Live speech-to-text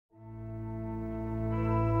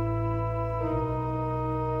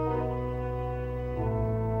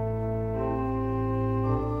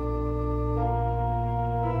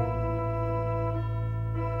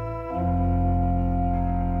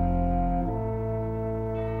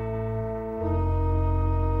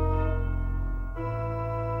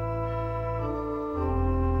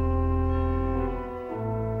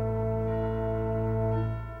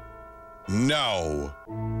know.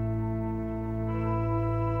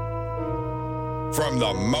 From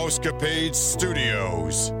the Mousecapades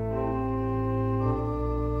Studios,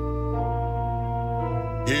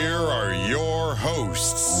 here are your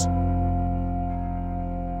hosts.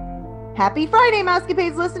 Happy Friday,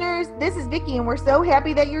 Mousecapades listeners. This is Vicki, and we're so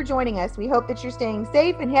happy that you're joining us. We hope that you're staying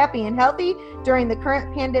safe and happy and healthy during the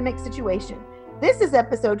current pandemic situation. This is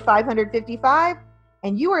episode 555,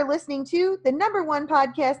 and you are listening to the number one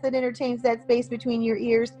podcast that entertains that space between your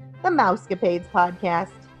ears, the Mousecapades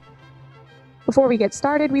Podcast. Before we get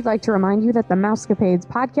started, we'd like to remind you that the Mousecapades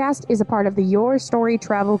Podcast is a part of the Your Story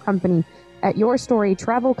Travel Company. At Your Story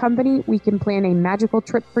Travel Company, we can plan a magical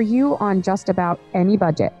trip for you on just about any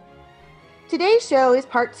budget. Today's show is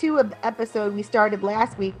part 2 of the episode we started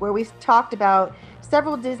last week, where we talked about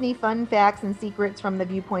several Disney fun facts and secrets from the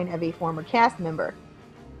viewpoint of a former cast member.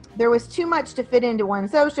 There was too much to fit into one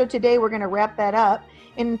show, so today we're going to wrap that up.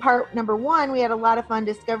 In part number 1, we had a lot of fun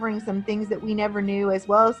discovering some things that we never knew, as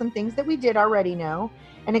well as some things that we did already know,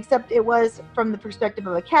 and except it was from the perspective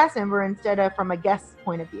of a cast member instead of from a guest's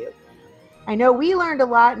point of view. I know we learned a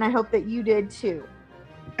lot, and I hope that you did too.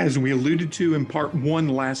 As we alluded to in part 1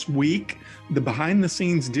 last week, the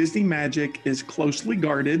behind-the-scenes Disney magic is closely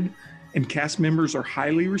guarded, and cast members are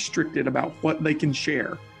highly restricted about what they can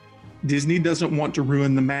share. Disney doesn't want to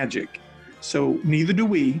ruin the magic, so neither do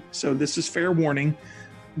we. So this is fair warning.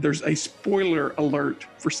 There's a spoiler alert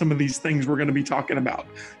for some of these things we're going to be talking about.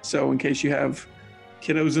 So in case you have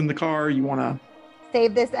kiddos in the car, you want to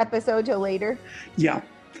save this episode till later. Yeah,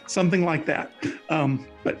 something like that.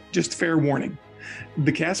 But just fair warning.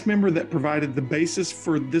 The cast member that provided the basis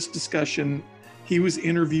for this discussion, he was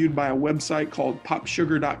interviewed by a website called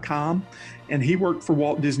popsugar.com, and he worked for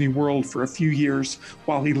Walt Disney World for a few years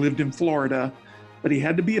while he lived in Florida, but he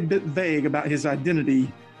had to be a bit vague about his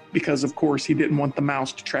identity because, of course, he didn't want the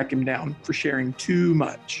mouse to track him down for sharing too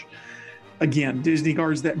much. Again, Disney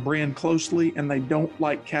guards that brand closely, and they don't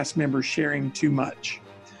like cast members sharing too much.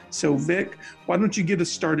 So, Vic, why don't you get us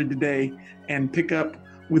started today and pick up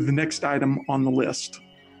with the next item on the list?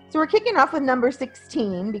 So we're kicking off with number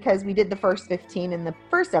 16 because we did the first 15 in the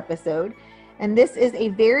first episode. And this is a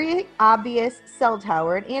very obvious cell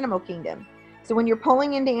tower at Animal Kingdom. So when you're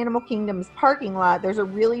pulling into Animal Kingdom's parking lot, there's a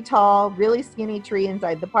really tall, really skinny tree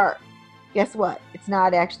inside the park. Guess what? It's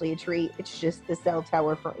not actually a tree. It's just the cell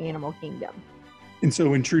tower for Animal Kingdom. And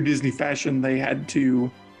so in true Disney fashion, they had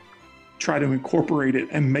to try to incorporate it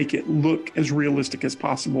and make it look as realistic as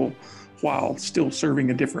possible while still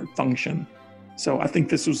serving a different function. So I think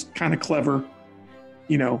this was kind of clever.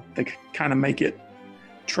 You know, they kind of make it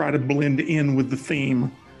try to blend in with the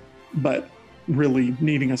theme, but really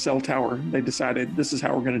needing a cell tower, they decided this is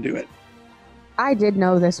how we're going to do it. I did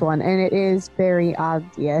know this one, and it is very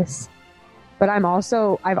obvious. But I've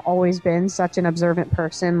always been such an observant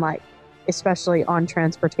person, like, especially on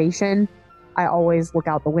transportation. I always look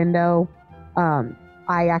out the window.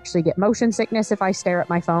 I actually get motion sickness if I stare at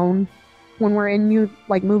my phone when we're in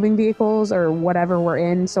moving vehicles or whatever we're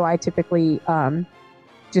in. So I typically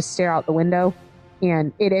just stare out the window,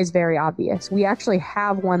 and it is very obvious. We actually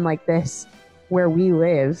have one like this where we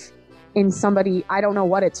live in I don't know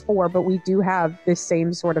what it's for, but we do have this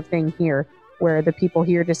same sort of thing here where the people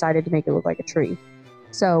here decided to make it look like a tree.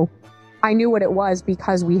 So I knew what it was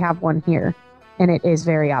because we have one here, and it is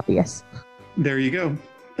very obvious. There you go.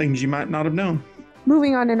 Things you might not have known.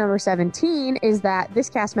 Moving on to number 17 is that this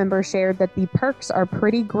cast member shared that the perks are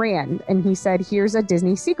pretty grand, and he said, "Here's a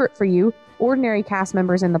Disney secret for you. Ordinary cast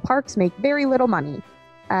members in the parks make very little money."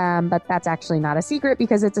 But that's actually not a secret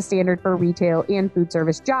because it's a standard for retail and food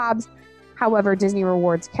service jobs. However, Disney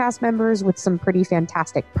rewards cast members with some pretty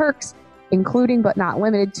fantastic perks, including but not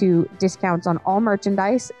limited to discounts on all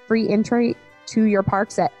merchandise, free entry to your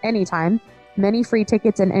parks at any time, many free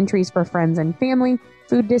tickets and entries for friends and family,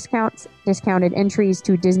 food discounts, discounted entries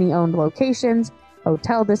to Disney-owned locations,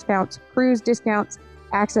 hotel discounts, cruise discounts,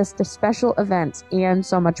 access to special events, and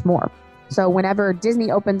so much more. So whenever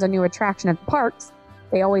Disney opens a new attraction at the parks,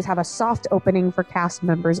 they always have a soft opening for cast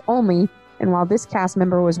members only. And while this cast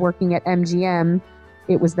member was working at MGM,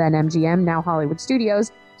 it was then MGM, now Hollywood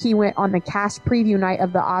Studios, he went on the cast preview night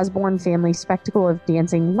of the Osborne Family Spectacle of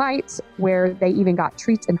Dancing Lights, where they even got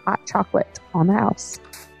treats and hot chocolate on the house.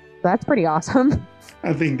 So that's pretty awesome.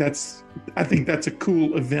 I think that's a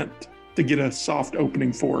cool event to get a soft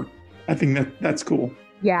opening for. I think that's cool.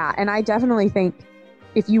 Yeah, and I definitely think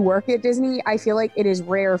if you work at Disney, I feel like it is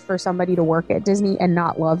rare for somebody to work at Disney and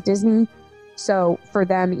not love Disney. So for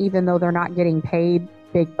them, even though they're not getting paid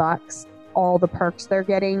big bucks, all the perks they're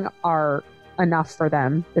getting are enough for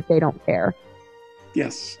them that they don't care.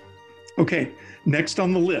 Yes. Okay, next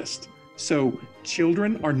on the list, So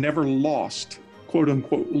children are never lost, quote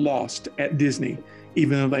unquote, lost at Disney,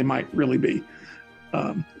 even though they might really be.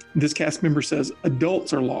 This cast member says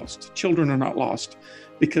adults are lost. Children are not lost,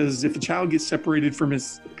 because if a child gets separated from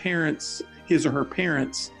his or her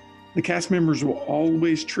parents, the cast members will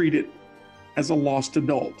always treat it as a lost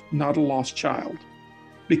adult, not a lost child.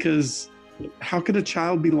 Because how could a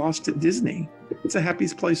child be lost at Disney? It's the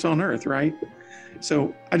happiest place on earth, right?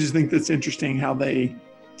 So I just think that's interesting how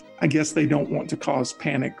I guess they don't want to cause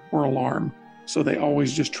panic or alarm. So they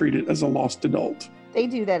always just treat it as a lost adult. They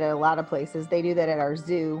do that at a lot of places. They do that at our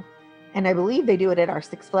zoo. And I believe they do it at our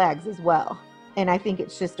Six Flags as well. And I think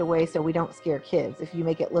it's just a way so we don't scare kids. If you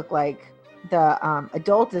make it look like the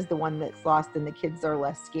adult is the one that's lost and the kids are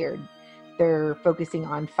less scared, they're focusing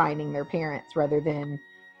on finding their parents rather than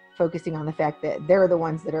focusing on the fact that they're the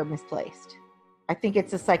ones that are misplaced. I think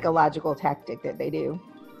it's a psychological tactic that they do.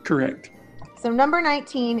 Correct. So number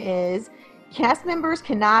 19 is cast members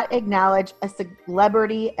cannot acknowledge a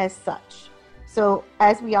celebrity as such. So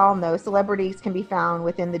as we all know, celebrities can be found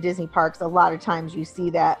within the Disney parks. A lot of times you see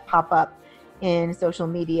that pop up in social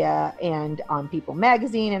media and on People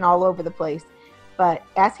magazine and all over the place. But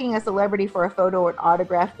asking a celebrity for a photo or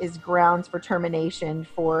autograph is grounds for termination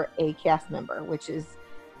for a cast member, which is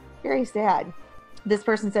very sad. This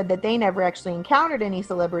person said that they never actually encountered any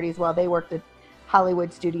celebrities while they worked at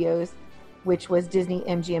Hollywood Studios, which was Disney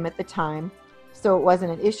MGM at the time. So it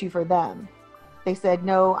wasn't an issue for them. They said,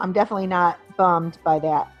 no, I'm definitely not bummed by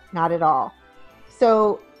that. Not at all.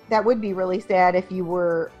 So that would be really sad if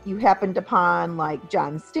you happened upon like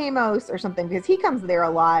John Stamos or something, because he comes there a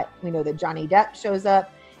lot. We know that Johnny Depp shows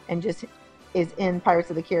up and just is in Pirates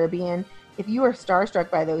of the Caribbean. If you are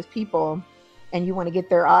starstruck by those people and you want to get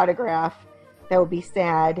their autograph, that would be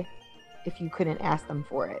sad if you couldn't ask them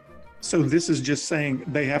for it. So this is just saying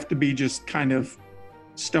they have to be just kind of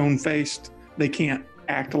stone-faced. They can't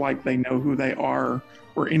act like they know who they are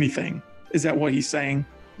or anything. Is that what he's saying?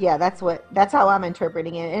 Yeah, that's how I'm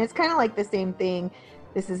interpreting it. And it's kind of like the same thing.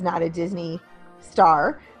 This is not a Disney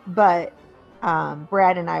star, but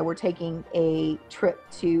Brad and I were taking a trip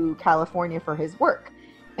to California for his work.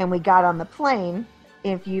 And we got on the plane.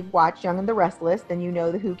 If you've watched Young and the Restless, then you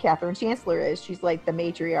know who Catherine Chancellor is. She's like the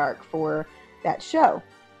matriarch for that show.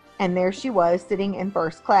 And there she was sitting in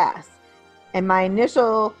first class. And my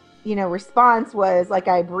initial, response was like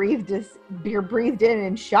I breathed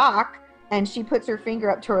in shock. And she puts her finger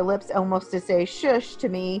up to her lips almost to say shush to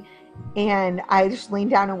me. And I just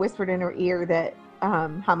leaned down and whispered in her ear that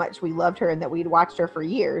how much we loved her and that we'd watched her for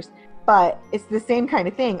years. But it's the same kind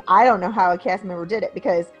of thing. I don't know how a cast member did it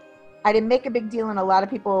because I didn't make a big deal and a lot of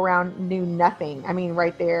people around knew nothing. I mean,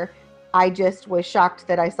 right there, I just was shocked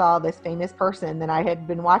that I saw this famous person that I had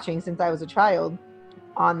been watching since I was a child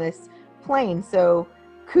on this plane. So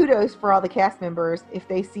kudos for all the cast members if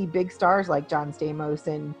they see big stars like John Stamos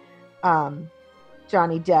and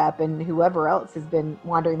Johnny Depp and whoever else has been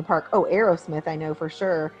wandering the park. Oh, Aerosmith, I know for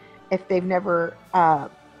sure. If they've never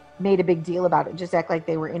made a big deal about it, just act like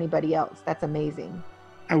they were anybody else. That's amazing.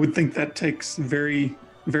 I would think that takes very,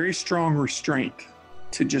 very strong restraint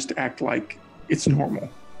to just act like it's normal.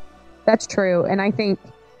 That's true. And I think,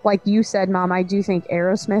 like you said, Mom, I do think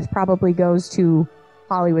Aerosmith probably goes to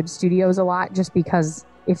Hollywood Studios a lot just because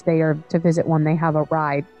if they are to visit one, they have a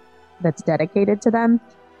ride that's dedicated to them.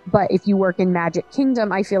 But if you work in Magic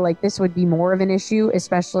Kingdom, I feel like this would be more of an issue,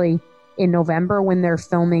 especially in November when they're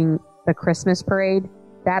filming the Christmas parade.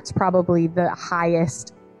 That's probably the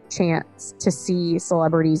highest chance to see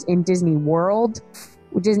celebrities in Disney World.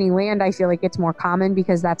 Disneyland, I feel like it's more common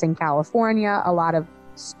because that's in California. A lot of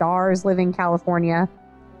stars live in California.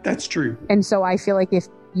 That's true. And so I feel like if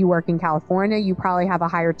you work in California, you probably have a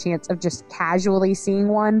higher chance of just casually seeing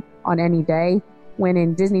one on any day. When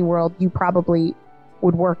in Disney World, you probably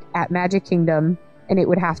would work at Magic Kingdom and it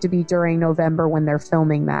would have to be during November when they're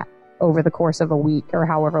filming that over the course of a week or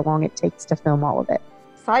however long it takes to film all of it.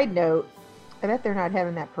 Side note, I bet they're not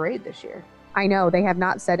having that parade this year. I know. They have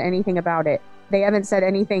not said anything about it. They haven't said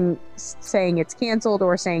anything saying it's canceled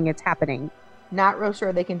or saying it's happening. Not real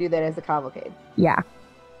sure they can do that as a cavalcade. Yeah.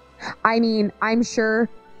 I mean, I'm sure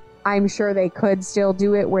they could still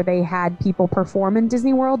do it where they had people perform in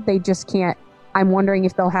Disney World. They just can't. I'm wondering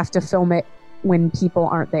if they'll have to film it when people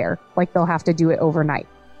aren't there. Like they'll have to do it overnight.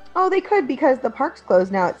 Oh, they could because the park's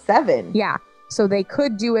closed now at 7. Yeah. So they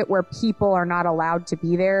could do it where people are not allowed to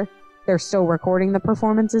be there. They're still recording the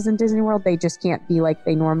performances in Disney World. They just can't be like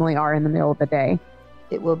they normally are in the middle of the day.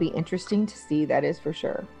 It will be interesting to see, that is for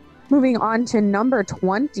sure. Moving on to number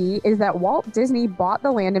 20 is that Walt Disney bought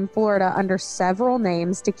the land in Florida under several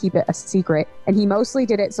names to keep it a secret. And he mostly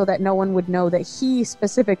did it so that no one would know that he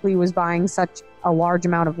specifically was buying such a large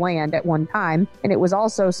amount of land at one time. And it was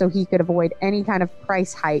also so he could avoid any kind of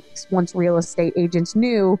price hikes once real estate agents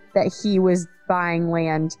knew that he was buying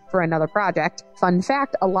land for another project. Fun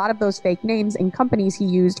fact, a lot of those fake names and companies he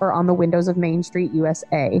used are on the windows of Main Street,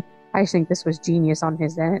 USA. I just think this was genius on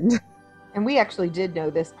his end. And we actually did know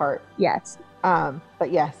this part. Yes.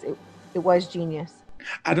 But yes, it was genius.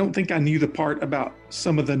 I don't think I knew the part about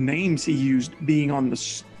some of the names he used being on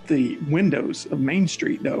the windows of Main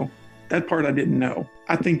Street, though. That part I didn't know.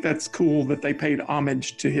 I think that's cool that they paid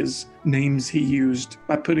homage to his names he used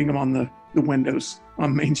by putting them on the windows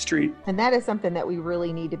on Main Street. And that is something that we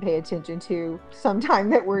really need to pay attention to sometime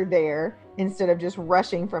that we're there, instead of just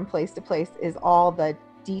rushing from place to place, is all the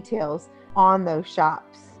details on those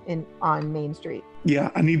shops on Main Street.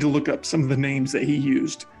 Yeah, I need to look up some of the names that he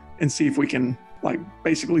used and see if we can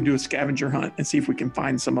basically do a scavenger hunt and see if we can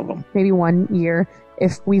find some of them. Maybe one year,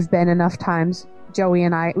 if we've been enough times, Joey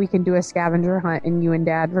and I, we can do a scavenger hunt and you and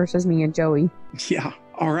Dad versus me and Joey. Yeah.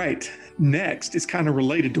 All right. Next is kind of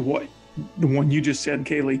related to what the one you just said,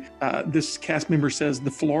 Kaylee. This cast member says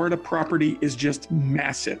the Florida property is just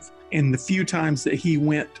massive. And the few times that he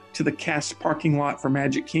went to the cast parking lot for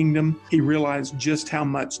Magic Kingdom, he realized just how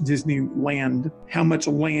much land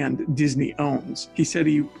Disney owns. He said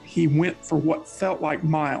he went for what felt like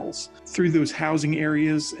miles through those housing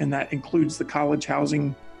areas, and that includes the college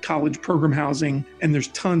program housing, and there's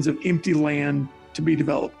tons of empty land to be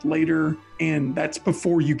developed later, and that's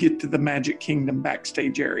before you get to the Magic Kingdom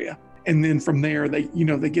backstage area. And then from there, they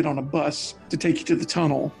get on a bus to take you to the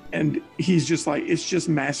tunnel. And he's just like, it's just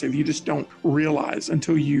massive. You just don't realize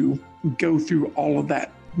until you go through all of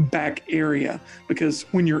that back area. Because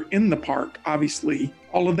when you're in the park, obviously,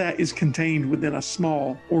 all of that is contained within a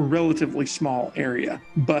small or relatively small area.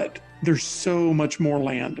 But there's so much more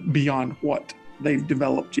land beyond what they've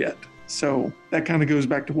developed yet. So that kind of goes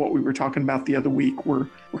back to what we were talking about the other week. We're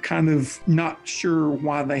kind of not sure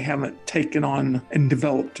why they haven't taken on and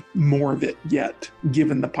developed more of it yet,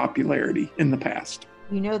 given the popularity in the past.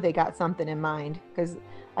 They got something in mind, because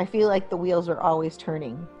I feel like the wheels are always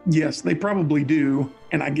turning. Yes, they probably do.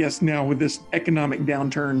 And I guess now with this economic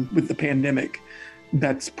downturn with the pandemic,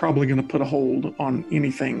 that's probably going to put a hold on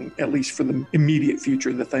anything, at least for the immediate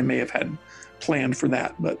future, that they may have had planned for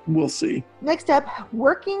that, but we'll see. Next up,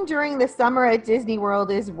 working during the summer at Disney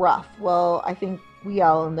World is rough. Well, I think we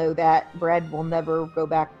all know that. Brad will never go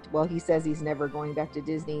back. Well, he says he's never going back to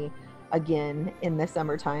Disney again in the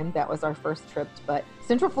summertime. That was our first trip, but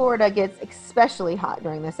Central Florida gets especially hot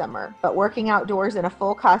during the summer, but working outdoors in a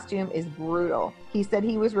full costume is brutal. He said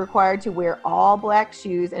he was required to wear all black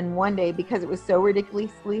shoes, and one day, because it was so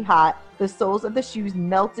ridiculously hot, the soles of the shoes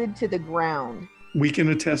melted to the ground. We can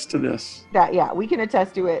attest to this. We can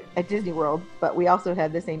attest to it at Disney World, but we also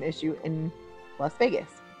had the same issue in Las Vegas.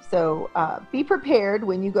 So be prepared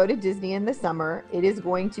when you go to Disney in the summer. It is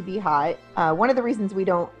going to be hot. One of the reasons we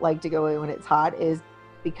don't like to go when it's hot is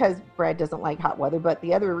because Brad doesn't like hot weather. But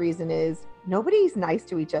the other reason is nobody's nice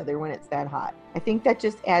to each other when it's that hot. I think that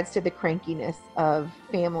just adds to the crankiness of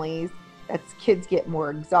families. That's kids get more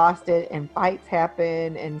exhausted and fights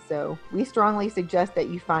happen. And so we strongly suggest that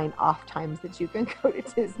you find off times that you can go to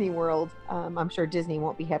Disney World. I'm sure Disney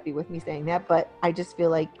won't be happy with me saying that, but I just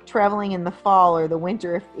feel like traveling in the fall or the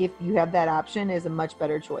winter, if you have that option, is a much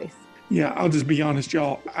better choice. Yeah, I'll just be honest,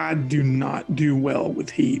 y'all. I do not do well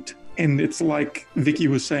with heat. And it's like Vicky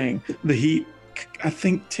was saying, the heat, I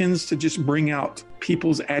think, tends to just bring out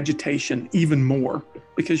people's agitation even more,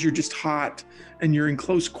 because you're just hot and you're in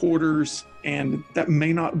close quarters, and that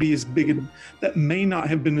may not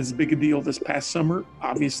have been as big a deal this past summer,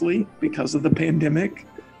 obviously, because of the pandemic.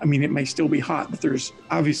 I mean, it may still be hot, but there's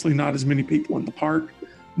obviously not as many people in the park.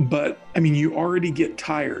 But I mean, you already get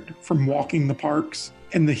tired from walking the parks,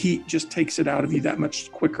 and the heat just takes it out of you that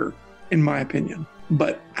much quicker, in my opinion.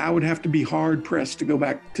 But I would have to be hard pressed to go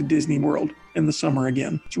back to Disney World in the summer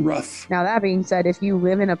again. It's rough. Now, that being said, if you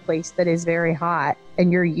live in a place that is very hot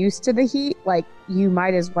and you're used to the heat, you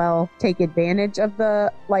might as well take advantage of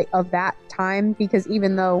that time, because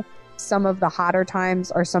even though some of the hotter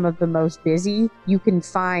times are some of the most busy, you can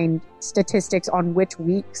find statistics on which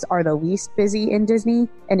weeks are the least busy in Disney.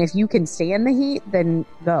 And if you can stand the heat, then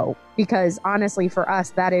go. Because honestly, for us,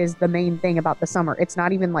 that is the main thing about the summer. It's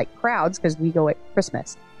not even like crowds, because we go at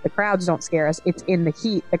Christmas. The crowds don't scare us. It's in the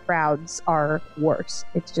heat. The crowds are worse.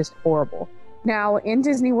 It's just horrible. Now, in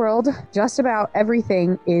Disney World, just about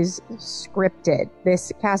everything is scripted.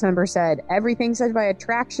 This cast member said everything said by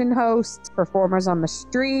attraction hosts, performers on the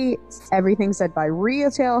streets, everything said by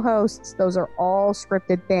retail hosts. Those are all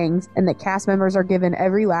scripted things, and that cast members are given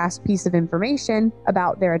every last piece of information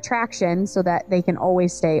about their attraction so that they can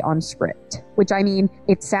always stay on script. Which, I mean,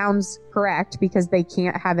 it sounds correct because they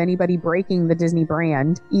can't have anybody breaking the Disney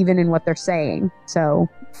brand, even in what they're saying. So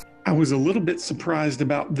I was a little bit surprised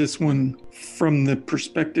about this one from the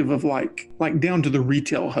perspective of like down to the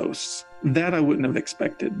retail hosts. That I wouldn't have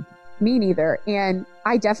expected. Me neither. And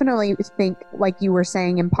I definitely think, like you were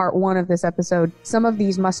saying in part 1 of this episode, some of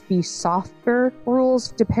these must be softer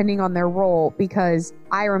rules depending on their role, because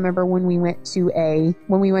I remember when we went to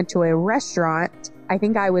a restaurant, I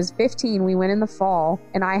think I was 15, we went in the fall,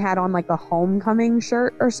 and I had on like a homecoming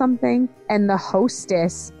shirt or something, and the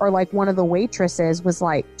hostess or like one of the waitresses was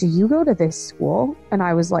like, "Do you go to this school?" And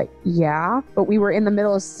I was like, "Yeah," but we were in the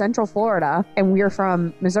middle of Central Florida and we're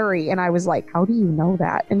from Missouri, and I was like, "How do you know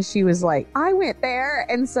that?" And she was like, "I went there."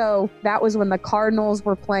 And so that was when the Cardinals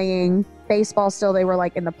were playing baseball still. They were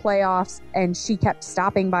like in the playoffs, and she kept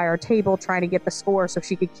stopping by our table trying to get the score so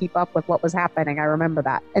she could keep up with what was happening. I remember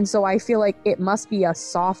that. And so I feel like it must be a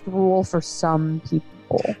soft rule for some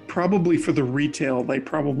people. Probably for the retail, they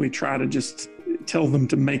probably try to just tell them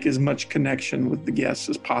to make as much connection with the guests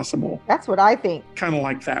as possible. That's what I think. Kind of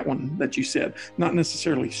like that one that you said. Not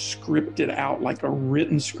necessarily scripted out like a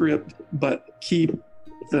written script, but keep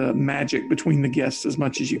the magic between the guests as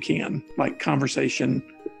much as you can, like conversation.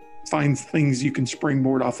 Find things you can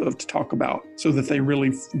springboard off of to talk about so that they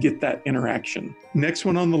really get that interaction. Next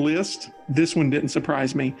one on the list, this one didn't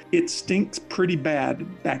surprise me. It stinks pretty bad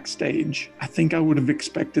backstage. I think I would have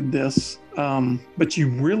expected this, but you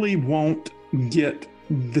really won't get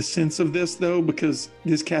the sense of this though, because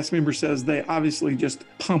this cast member says they obviously just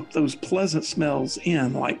pump those pleasant smells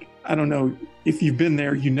in. Like, I don't know if you've been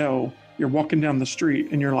there, you're walking down the street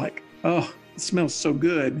and you're like, "Oh, it smells so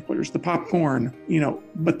good. Where's the popcorn?"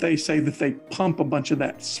 But they say that they pump a bunch of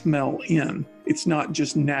that smell in. It's not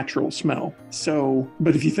just natural smell. So,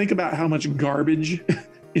 but if you think about how much garbage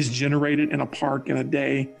is generated in a park in a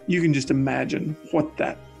day, you can just imagine what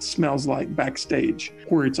that smells like backstage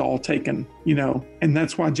where it's all taken, and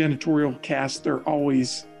that's why janitorial casts, they're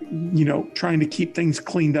always, trying to keep things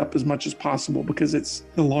cleaned up as much as possible, because it's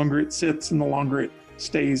the longer it sits and the longer it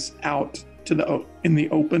stays out in the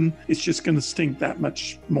open, it's just going to stink that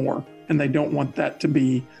much more. And they don't want that to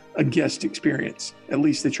be a guest experience. At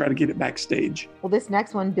least they try to get it backstage. Well, this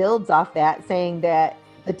next one builds off that, saying that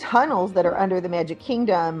the tunnels that are under the Magic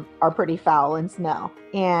Kingdom are pretty foul and smell,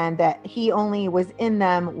 and that he only was in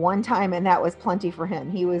them one time, and that was plenty for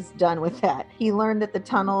him. He was done with that. He learned that the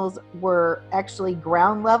tunnels were actually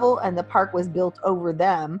ground level and the park was built over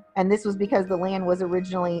them, and this was because the land was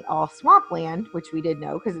originally all swampland, which we did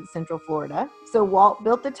know because it's Central Florida. So Walt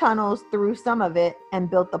built the tunnels through some of it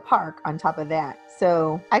and built the park on top of that.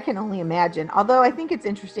 So I can only imagine. Although I think it's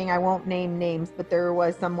interesting, I won't name names, but there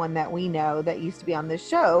was someone that we know that used to be on this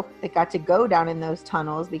show that got to go down in those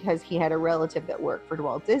tunnels because he had a relative that worked for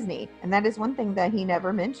Walt Disney. And that is one thing that he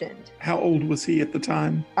never mentioned. How old was he at the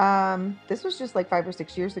time? This was just like 5 or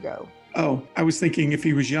 6 years ago. Oh, I was thinking if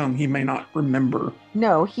he was young, he may not remember.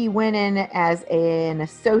 No, he went in as an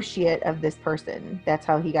associate of this person. That's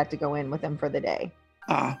how he got to go in with them for the day.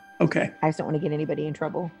 Ah, okay. I just don't want to get anybody in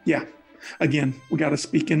trouble. Yeah. Again, we got to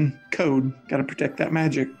speak in code. Got to protect that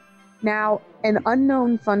magic. Now, an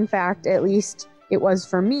unknown fun fact, at least it was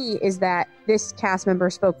for me, is that this cast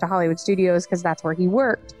member spoke to Hollywood Studios because that's where he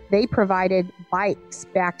worked. They provided bikes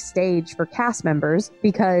backstage for cast members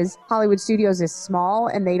because Hollywood Studios is small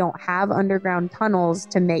and they don't have underground tunnels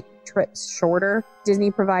to make trips shorter.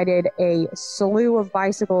 Disney provided a slew of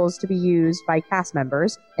bicycles to be used by cast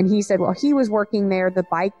members. And he said, while he was working there, the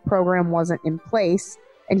bike program wasn't in place.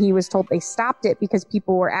 And he was told they stopped it because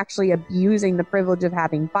people were actually abusing the privilege of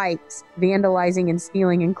having bikes, vandalizing and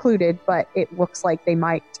stealing included, but it looks like they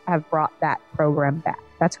might have brought that program back.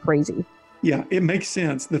 That's crazy. Yeah, it makes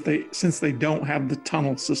sense that since they don't have the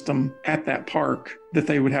tunnel system at that park, that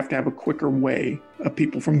they would have to have a quicker way of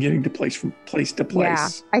people from getting to place to place. Yeah,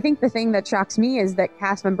 I think the thing that shocks me is that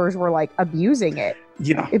cast members were like abusing it.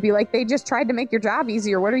 Yeah. It'd be like, they just tried to make your job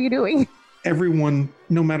easier. What are you doing? Everyone,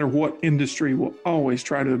 no matter what industry, will always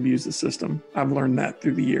try to abuse the system. I've learned that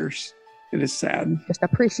through the years. It is sad. Just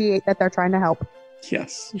appreciate that they're trying to help.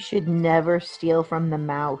 Yes. You should never steal from the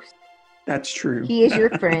mouse. That's true. He is your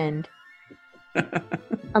friend.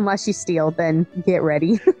 Unless you steal, then get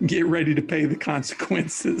ready. Get ready to pay the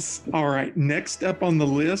consequences. All right, next up on the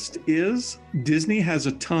list is Disney has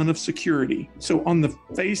a ton of security. So on the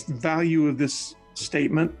face value of this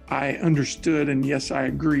statement, I understood, and yes, I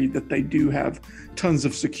agreed that they do have tons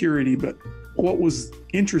of security, but what was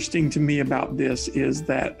interesting to me about this is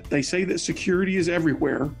that they say that security is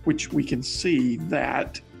everywhere, which we can see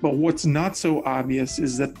that. But what's not so obvious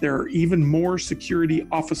is that there are even more security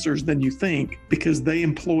officers than you think, because they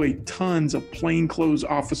employ tons of plainclothes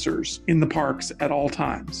officers in the parks at all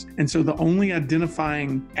times. And so the only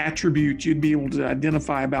identifying attribute you'd be able to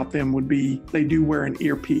identify about them would be they do wear an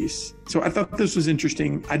earpiece. So I thought this was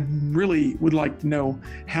interesting. I really would like to know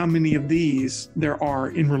how many of these there are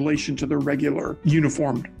in relation to the regular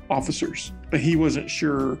uniformed officers. But he wasn't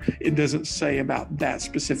sure. It doesn't say about that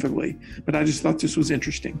specifically. But I just thought this was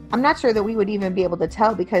interesting. I'm not sure that we would even be able to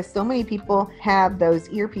tell, because so many people have those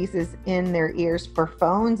earpieces in their ears for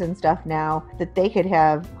phones and stuff now that they could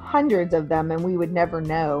have hundreds of them, and we would never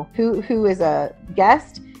know who is a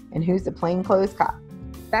guest and who's a plainclothes cop.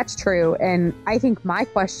 That's true. And I think my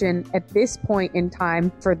question at this point in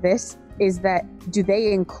time for this is that, do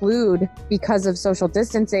they include, because of social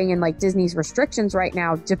distancing and like Disney's restrictions right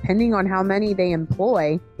now, depending on how many they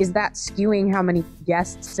employ, is that skewing how many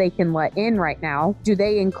guests they can let in right now? Do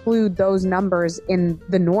they include those numbers in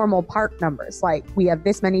the normal park numbers? Like, we have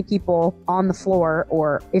this many people on the floor,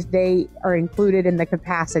 or if they are included in the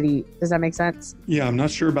capacity. Does that make sense? Yeah, I'm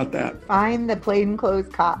not sure about that. Find the plainclothes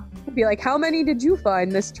cop. It'd be like, how many did you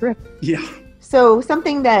find this trip? Yeah. So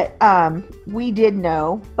something that we did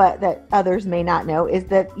know, but that others may not know, is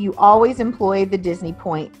that you always employ the Disney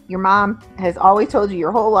point. Your mom has always told you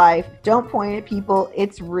your whole life, don't point at people,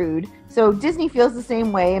 it's rude. So Disney feels the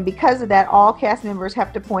same way, and because of that, all cast members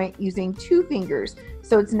have to point using 2 fingers,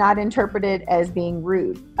 so it's not interpreted as being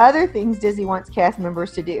rude. Other things Disney wants cast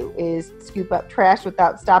members to do is scoop up trash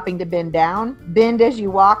without stopping to bend down, bend as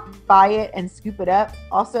you walk by it and scoop it up.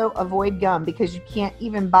 Also, avoid gum, because you can't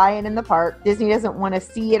even buy it in the park. Disney doesn't want to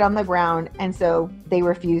see it on the ground, and so they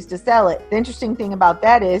refuse to sell it. The interesting thing about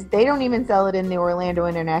that is they don't even sell it in the Orlando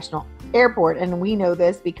International Airport, and we know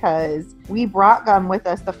this because we brought gum with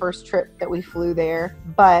us the first trip that we flew there,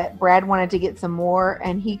 but Brad wanted to get some more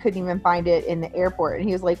and he couldn't even find it in the airport, and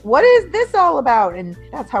he was like, what is this all about? And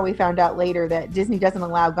that's how we found out later that Disney doesn't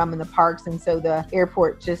allow gum in the parks, and so the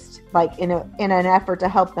airport just, like, in an effort to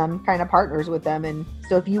help them, kind of partners with them. And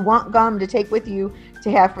so if you want gum to take with you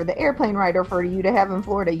to have for the airplane ride or for you to have in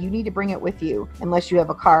Florida, you need to bring it with you, unless you have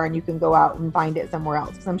a car and you can go out and find it somewhere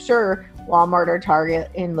else. Because I'm sure Walmart or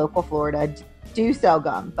Target in local Florida do sell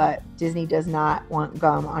gum, but Disney does not want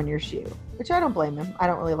gum on your shoe, which I don't blame them. I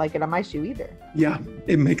don't really like it on my shoe either. Yeah,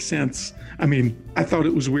 it makes sense. I mean, I thought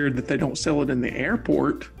it was weird that they don't sell it in the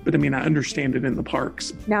airport, but I mean, I understand it in the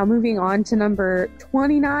parks. Now, moving on to number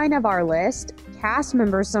 29 of our list, cast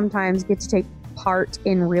members sometimes get to take part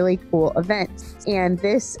in really cool events. And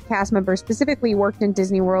this cast member specifically worked in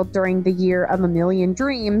Disney World during the year of a Million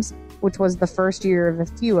Dreams, which was the first year of a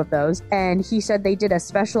few of those. And he said they did a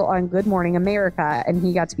special on Good Morning America, and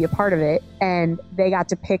he got to be a part of it. And they got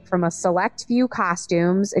to pick from a select few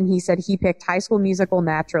costumes. And he said he picked High School Musical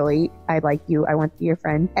naturally. I Like You, I Want to Be Your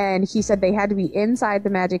Friend. And he said they had to be inside the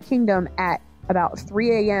Magic Kingdom at about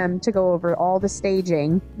 3 a.m. to go over all the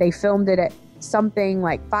staging. They filmed it at something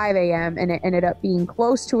like 5 a.m. and it ended up being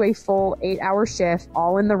close to a full 8-hour shift,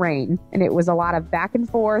 all in the rain. And it was a lot of back and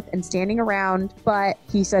forth and standing around. But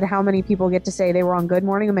he said how many people get to say they were on Good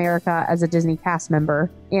Morning America as a Disney cast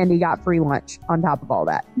member, and he got free lunch on top of all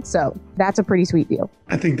that. So that's a pretty sweet deal.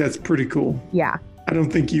 I think that's pretty cool. Yeah. I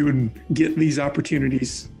don't think you would get these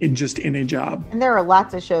opportunities in just any job. And there are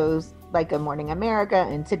lots of shows like Good Morning America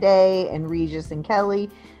and Today and Regis and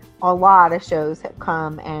Kelly. A lot of shows have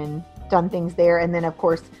come and done things there. And then, of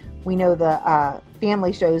course, we know the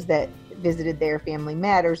family shows that visited there, Family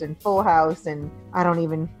Matters and Full House, and I can't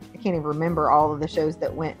even remember all of the shows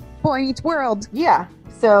that went. Boy Meets World. Yeah,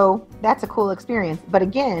 so that's a cool experience. But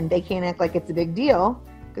again, they can't act like it's a big deal,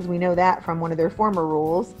 because we know that from one of their former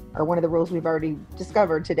rules, or one of the rules we've already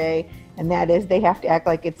discovered today, and that is they have to act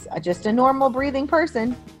like it's just a normal breathing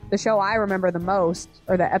person. The show I remember the most,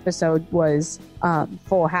 or the episode, was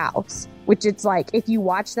Full House, which it's like, if you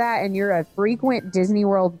watch that and you're a frequent Disney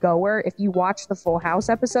World goer, if you watch the Full House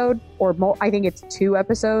episode, or I think it's 2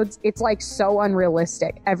 episodes, it's like so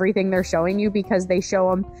unrealistic, everything they're showing you, because they show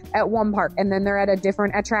them at one park and then they're at a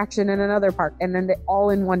different attraction in another park, and then they all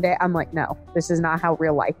in one day. I'm like, no, this is not how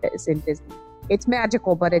real life is in Disney. It's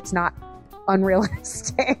magical, but it's not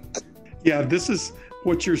unrealistic. Yeah, this is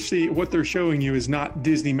what they're showing you is not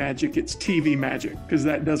Disney magic, it's TV magic, because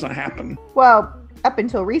that doesn't happen. Well, up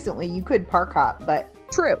until recently, you could park hop, but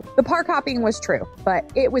True. The park hopping was true,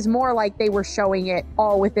 but it was more like they were showing it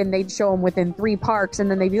all they'd show them within 3 parks,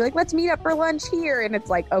 and then they'd be like, let's meet up for lunch here. And it's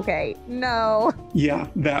like, okay, no. Yeah,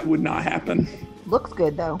 that would not happen. looks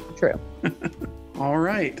good though. True. All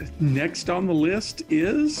right. Next on the list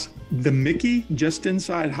is the Mickey just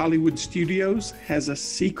inside Hollywood Studios has a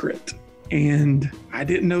secret. And I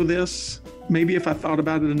didn't know this. Maybe if I thought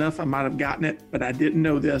about it enough, I might have gotten it, but I didn't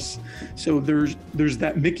know this. So there's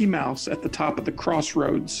that Mickey Mouse at the top of the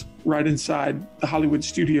crossroads right inside the Hollywood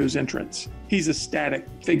Studios entrance. He's a static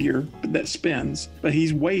figure that spins, but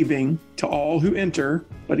he's waving to all who enter,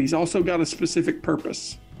 but he's also got a specific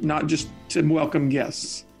purpose, not just to welcome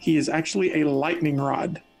guests. He is actually a lightning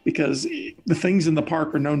rod, because the things in the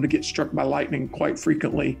park are known to get struck by lightning quite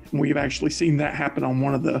frequently. And we've actually seen that happen on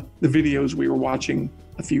one of the videos we were watching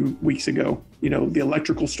a few weeks ago. You know, the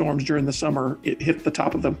electrical storms during the summer, it hit the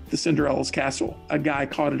top of the Cinderella's castle. A guy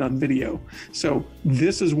caught it on video. So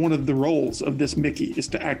this is one of the roles of this Mickey, is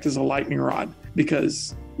to act as a lightning rod,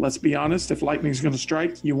 because let's be honest, if lightning's going to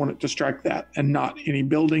strike, you want it to strike that and not any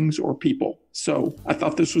buildings or people. So I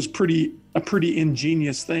thought this was a pretty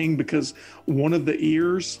ingenious thing, because one of the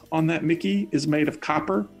ears on that Mickey is made of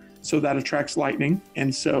copper, so that attracts lightning.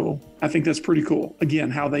 And so I think that's pretty cool.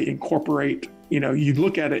 Again, how they incorporate, you know, you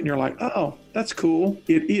look at it and you're like, oh, that's cool.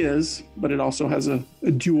 It is, but it also has a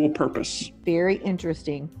dual purpose. Very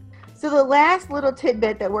interesting. So the last little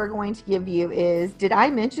tidbit that we're going to give you is, did I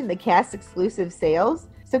mention the cast exclusive sales?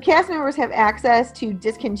 So cast members have access to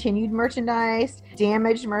discontinued merchandise,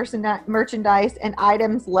 damaged merchandise, and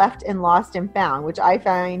items left and lost and found, which I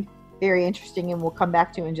find very interesting, and we'll come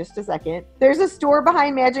back to in just a second. There's a store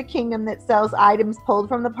behind Magic Kingdom that sells items pulled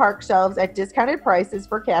from the park shelves at discounted prices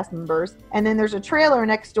for cast members. And then there's a trailer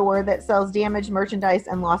next door that sells damaged merchandise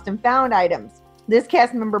and lost and found items. This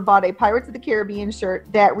cast member bought a Pirates of the Caribbean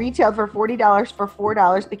shirt that retailed for $40 for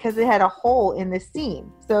 $4 because it had a hole in the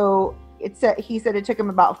seam. So he said it took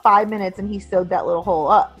him about 5 minutes and he sewed that little hole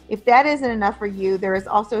up. If that isn't enough for you, there is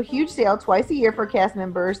also a huge sale twice a year for cast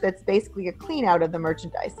members that's basically a clean out of the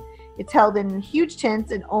merchandise. It's held in huge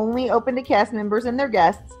tents and only open to cast members and their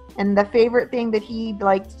guests. And the favorite thing that he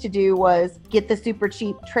liked to do was get the super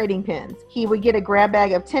cheap trading pins. He would get a grab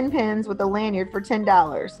bag of 10 pins with a lanyard for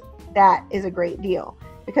 $10. That is a great deal,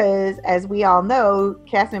 because as we all know,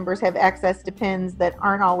 cast members have access to pins that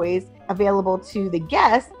aren't always available to the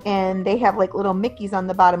guests, and they have like little Mickeys on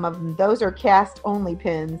the bottom of them. Those are cast only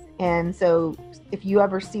pins, and so if you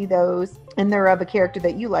ever see those and they're of a character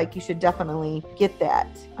that you like, you should definitely get that.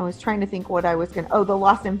 I was trying to think what I was the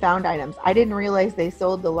lost and found items. I didn't realize they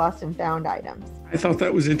sold the lost and found items. I thought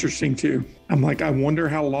that was interesting too. I'm like, I wonder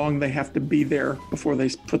how long they have to be there before they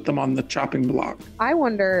put them on the chopping block.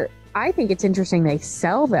 I think it's interesting they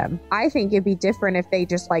sell them. I think it'd be different if they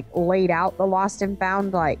just like laid out the lost and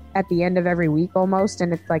found like at the end of every week almost,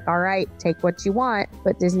 and it's like, all right, take what you want.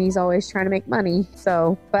 But Disney's always trying to make money.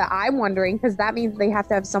 So, but I'm wondering, because that means they have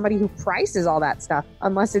to have somebody who prices all that stuff,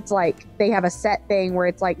 unless it's like they have a set thing where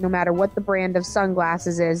it's like, no matter what the brand of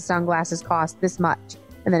sunglasses is, sunglasses cost this much.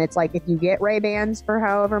 And then it's like, if you get Ray-Bans for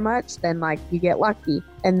however much, then like you get lucky.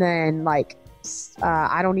 And then like,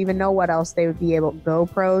 I don't even know what else they would be able.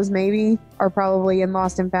 GoPros maybe are probably in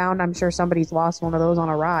Lost and Found. I'm sure somebody's lost one of those on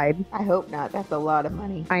a ride. I hope not. That's a lot of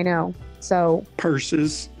money. I know. So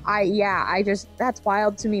purses. That's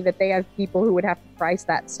wild to me that they have people who would have to price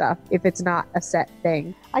that stuff if it's not a set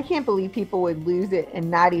thing. I can't believe people would lose it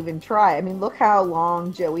and not even try. I mean, look how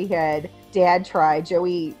long Joey had Dad try.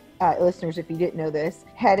 Joey, listeners, if you didn't know this,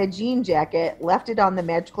 had a jean jacket, left it on the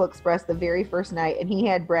Magical Express the very first night, and he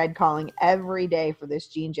had Brad calling every day for this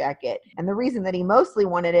jean jacket. And the reason that he mostly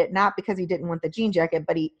wanted it, not because he didn't want the jean jacket,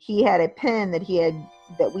 but he had a pin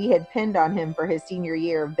that we had pinned on him for his senior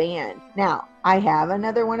year of band. Now, I have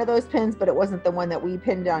another one of those pins, but it wasn't the one that we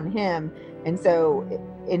pinned on him. And so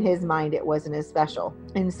in his mind, it wasn't as special.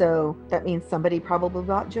 And so that means somebody probably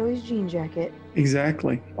bought Joey's jean jacket.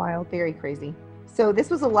 Exactly. Wild, very crazy. So this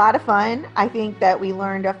was a lot of fun. I think that we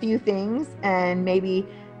learned a few things and maybe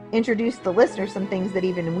introduced the listeners some things that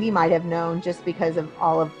even we might have known just because of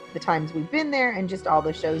all of the times we've been there and just all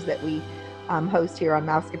the shows that we host here on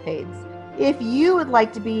Mousecapades. If you would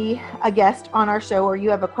like to be a guest on our show, or you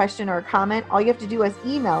have a question or a comment, all you have to do is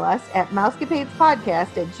email us at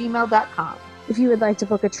mousecapadespodcast@gmail.com. If you would like to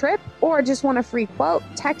book a trip or just want a free quote,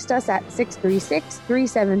 text us at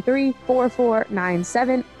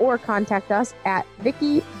 636-373-4497 or contact us at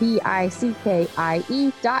Vickie,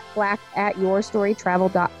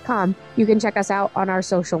 VICKIE.black@yourstorytravel.com. You can check us out on our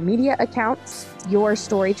social media accounts,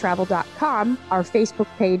 yourstorytravel.com, our Facebook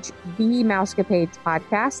page, The Mousecapades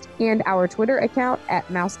Podcast, and our Twitter account at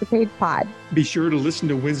MousecapadePod. Be sure to listen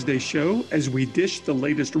to Wednesday's show as we dish the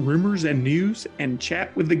latest rumors and news and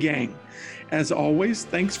chat with the gang. As always,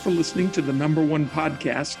 thanks for listening to the #1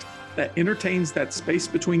 podcast that entertains that space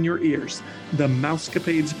between your ears, the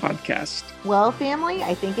Mousecapades Podcast. Well, family,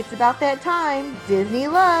 I think it's about that time. Disney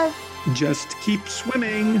love. Just keep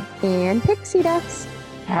swimming. And pixie dust.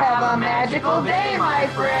 Have a magical day, my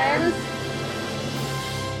friends.